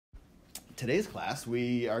today's class,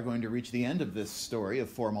 we are going to reach the end of this story of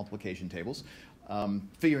four multiplication tables,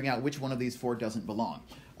 figuring out which one of these four doesn't belong.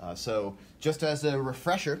 So just as a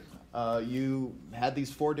refresher, you had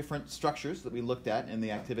these four different structures that we looked at in the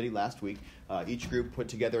activity last week. Each group put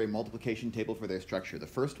together a multiplication table for their structure. The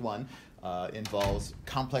first one involves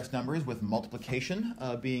complex numbers with multiplication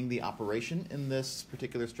being the operation in this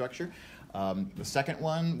particular structure. The second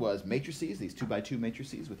one was matrices, these 2 by 2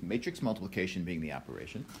 matrices with matrix multiplication being the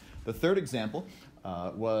operation. The third example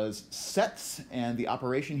was sets, and the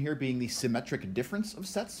operation here being the symmetric difference of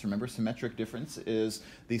sets. Remember, symmetric difference is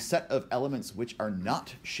the set of elements which are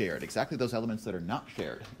not shared, exactly those elements that are not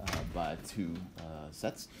shared by two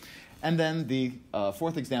sets. And then the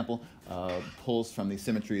fourth example pulls from the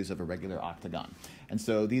symmetries of a regular octagon. And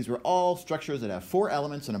so these were all structures that have four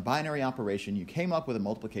elements in a binary operation. You came up with a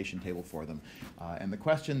multiplication table for them. And the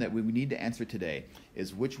question that we need to answer today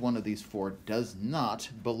is which one of these four does not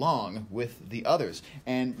belong with the others?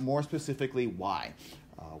 And more specifically, why?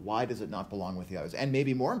 Why does it not belong with the others? And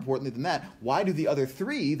maybe more importantly than that, why do the other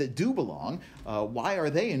three that do belong, why are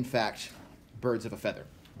they in fact birds of a feather?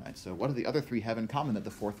 Right, so what do the other three have in common that the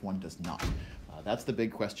fourth one does not? That's the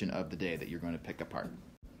big question of the day that you're going to pick apart.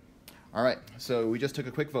 All right, so we just took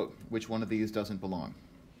a quick vote. Which one of these doesn't belong?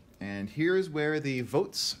 And here's where the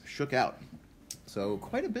votes shook out. So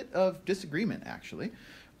quite a bit of disagreement, actually.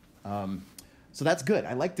 So that's good.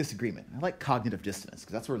 I like disagreement. I like cognitive dissonance,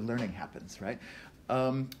 because that's where learning happens, right?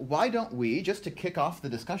 Why don't we, just to kick off the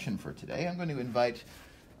discussion for today, I'm going to invite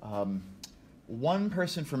one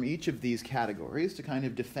person from each of these categories to kind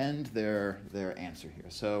of defend their answer here.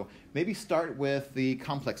 So maybe start with the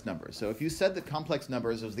complex numbers. So if you said that complex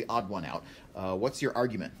numbers was the odd one out, what's your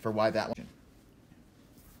argument for why that one?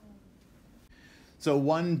 So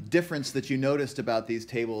one difference that you noticed about these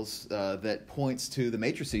tables that points to the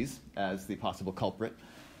matrices as the possible culprit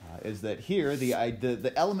is that here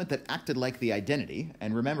the element that acted like the identity,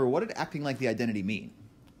 and remember, what did acting like the identity mean?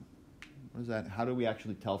 What is that? How do we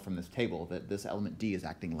actually tell from this table that this element D is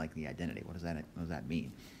acting like the identity? What does that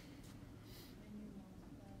mean?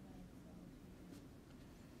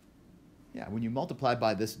 Yeah, when you multiply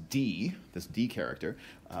by this D character,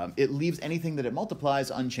 it leaves anything that it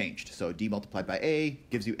multiplies unchanged. So D multiplied by A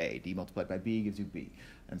gives you A. D multiplied by B gives you B,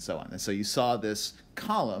 and so on. And so you saw this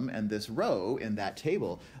column and this row in that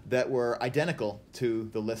table that were identical to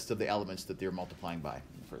the list of the elements that they're multiplying by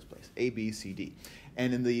in the first place, A, B, C, D.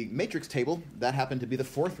 And in the matrix table, that happened to be the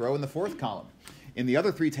fourth row and the fourth column. In the other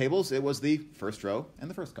three tables, it was the first row and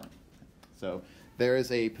the first column. So there is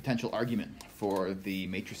a potential argument for the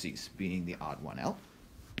matrices being the odd one out.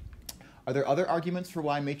 Are there other arguments for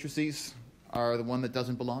why matrices are the one that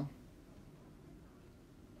doesn't belong?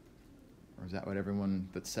 Or is that what everyone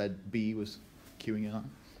that said B was queuing in on?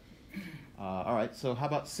 All right, so how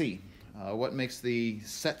about C? What makes the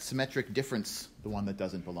set symmetric difference the one that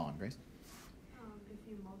doesn't belong, Grace?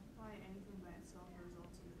 If you multiply anything by itself, the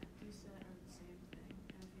results in an empty set are the same thing.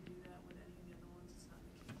 And if you do that with any of the other ones, it's not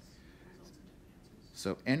the case. It results in different answers.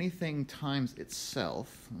 So anything times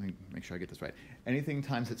itself, let me make sure I get this right. Anything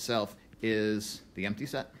times itself is the empty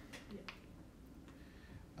set? Yeah.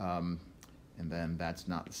 And then that's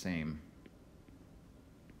not the same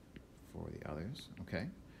for the others. Okay.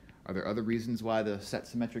 Are there other reasons why the set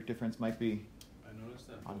symmetric difference might be I noticed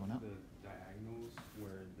that odd one out? the diagonals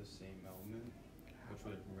were the same element, which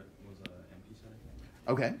was an empty set.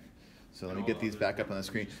 Okay. So let me get these back up on the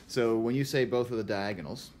screen. So when you say both of the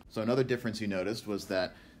diagonals, so another difference you noticed was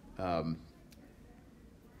that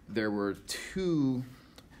there were two.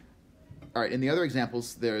 All right, in the other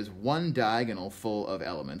examples, there's one diagonal full of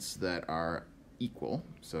elements that are equal.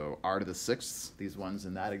 So r to the sixth, these ones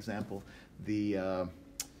in that example,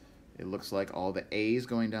 it looks like all the a's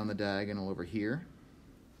going down the diagonal over here.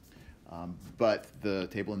 But the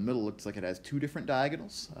table in the middle looks like it has two different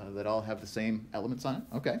diagonals that all have the same elements on it.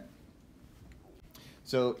 Okay.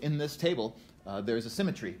 So in this table, there's a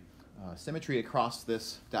symmetry across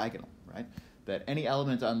this diagonal, right? That any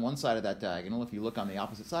element on one side of that diagonal, if you look on the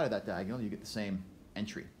opposite side of that diagonal, you get the same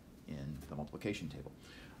entry in the multiplication table.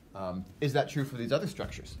 Is that true for these other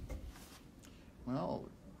structures? Well,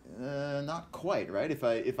 not quite, right? If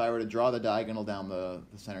I were to draw the diagonal down the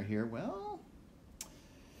center here, well,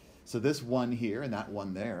 so this one here and that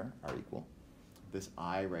one there are equal. This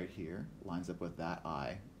I right here lines up with that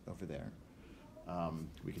I over there.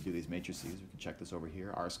 We could do these matrices. We can check this over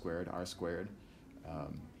here, r squared, r squared.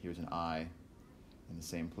 Here's an I in the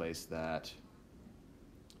same place that,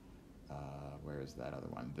 where is that other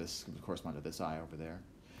one? This would correspond to this I over there.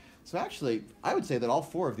 So actually, I would say that all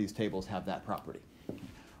four of these tables have that property.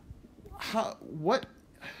 Let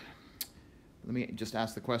me just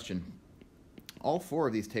ask the question. all four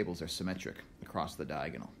of these tables are symmetric across the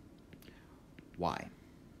diagonal. Why?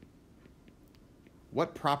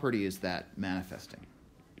 What property is that manifesting?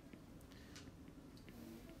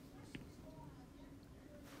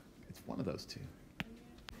 It's one of those two.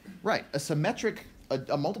 Right,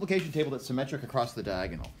 a multiplication table that's symmetric across the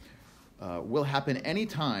diagonal will happen any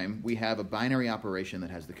time we have a binary operation that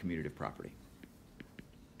has the commutative property.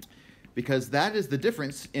 Because that is the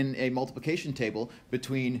difference in a multiplication table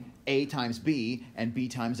between a times b and b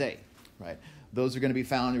times a, right? Those are going to be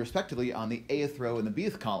found respectively on the ath row and the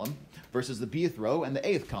bth column versus the bth row and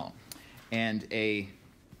the ath column. And a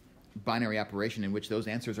binary operation in which those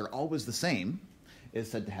answers are always the same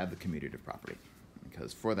is said to have the commutative property.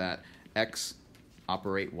 Because for that, x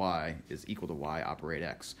operate y is equal to y operate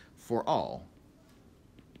x for all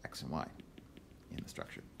x and y in the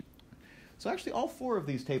structure. So actually all four of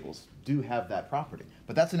these tables do have that property.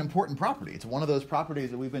 But that's an important property. It's one of those properties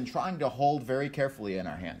that we've been trying to hold very carefully in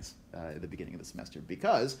our hands at the beginning of the semester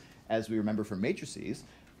because, as we remember from matrices,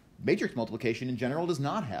 matrix multiplication in general does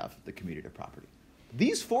not have the commutative property.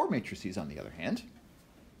 These four matrices, on the other hand,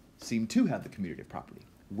 seem to have the commutative property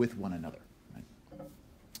with one another. Right?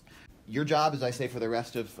 Your job, as I say for the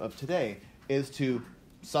rest of today, is to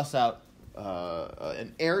suss out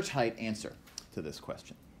an airtight answer to this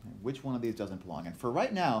question. Which one of these doesn't belong? And for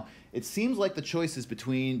right now, it seems like the choice is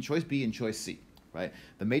between choice B and choice C, right?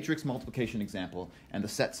 The matrix multiplication example and the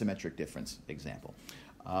set symmetric difference example.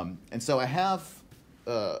 And so I have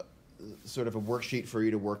sort of a worksheet for you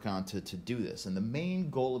to work on to do this. And the main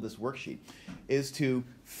goal of this worksheet is to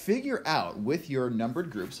figure out with your numbered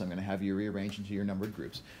groups, I'm going to have you rearrange into your numbered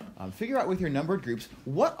groups, figure out with your numbered groups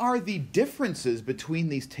what are the differences between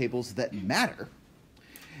these tables that matter,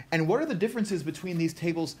 and what are the differences between these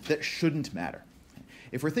tables that shouldn't matter.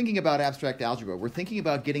 If we're thinking about abstract algebra, we're thinking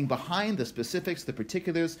about getting behind the specifics, the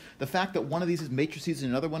particulars, the fact that one of these is matrices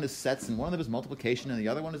and another one is sets, and one of them is multiplication and the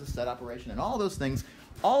other one is a set operation, and all those things,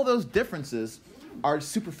 all those differences are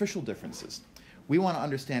superficial differences. We want to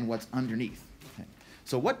understand what's underneath. Okay.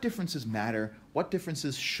 So what differences matter? What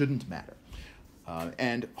differences shouldn't matter?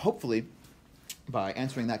 And hopefully, by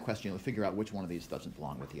answering that question, you'll figure out which one of these doesn't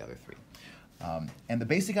belong with the other three. And the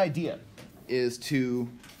basic idea is to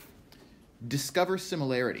discover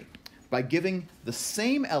similarity by giving the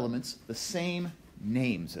same elements the same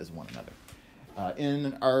names as one another.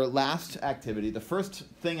 In our last activity, the first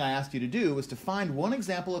thing I asked you to do was to find one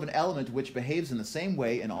example of an element which behaves in the same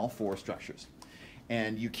way in all four structures.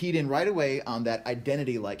 And you keyed in right away on that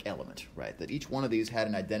identity-like element, right? That each one of these had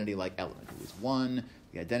an identity-like element. It was 1,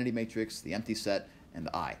 the identity matrix, the empty set, and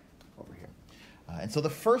the I over here. And so the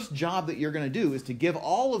first job that you're going to do is to give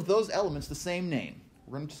all of those elements the same name.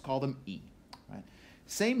 We're going to just call them E. Right?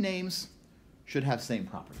 Same names should have same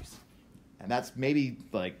properties. And that's maybe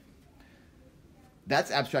like,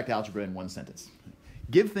 that's abstract algebra in one sentence.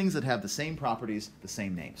 Give things that have the same properties the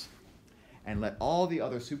same names. And let all the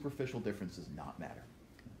other superficial differences not matter.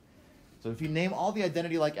 So if you name all the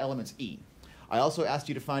identity-like elements E, I also asked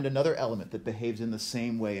you to find another element that behaves in the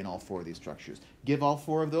same way in all four of these structures. Give all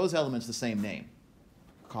four of those elements the same name.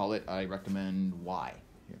 Call it, I recommend, Y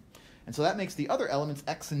here. And so that makes the other elements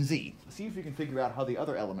X and Z. See if you can figure out how the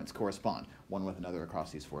other elements correspond, one with another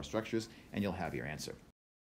across these four structures, and you'll have your answer.